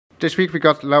This week we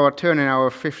got Laura turn in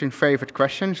our 15 favorite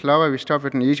questions. Laura, we start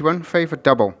with an easy one. Favorite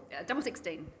double? Double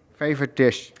 16. Favorite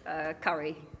dish?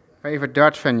 Curry. Favorite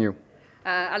darts venue?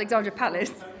 Alexandra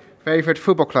Palace. Favorite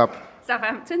football club?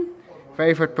 Southampton.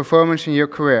 Favorite performance in your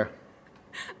career?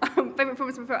 Favourite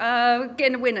performance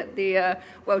getting a win at the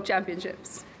World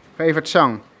Championships. Favorite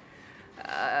song?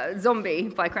 Zombie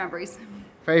by Cranberries.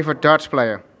 Favorite darts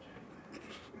player?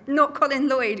 Not Colin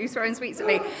Lloyd, who's throwing sweets at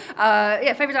me.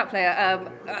 Favourite dart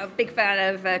player. Big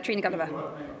fan of Trina Gulliver.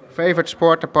 Favorite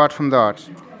sport apart from darts?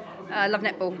 Love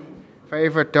netball.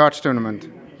 Favorite darts tournament?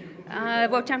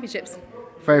 World Championships.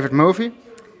 Favorite movie?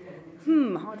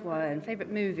 Hard one.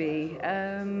 Favourite movie?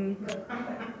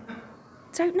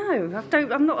 Don't know.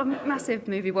 I'm not a massive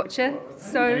movie watcher.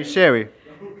 So. Any series?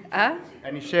 Huh?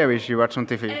 Any series you watch on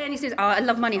TV? Any series? I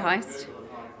love Money Heist.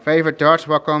 Favorite darts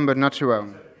walk-on but not your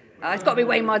own? It's got to be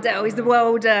Wayne Mardell. He's the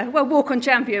world walk-on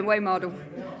champion, Wayne Mardell.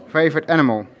 Favorite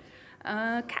animal?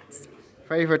 Cats.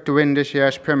 Favorite to win this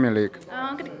year's Premier League?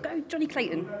 I'm going to go Johnny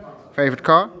Clayton. Favorite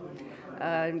car?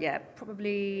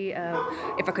 Probably,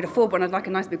 if I could afford one, I'd like a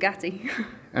nice Bugatti.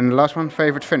 And the last one,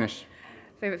 favorite finish?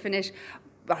 Favourite finish?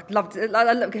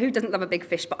 Who doesn't love a big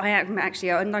fish? But I am actually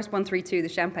a nice 1-3-2, the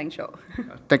champagne shot.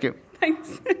 Thank you.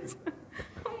 Thanks.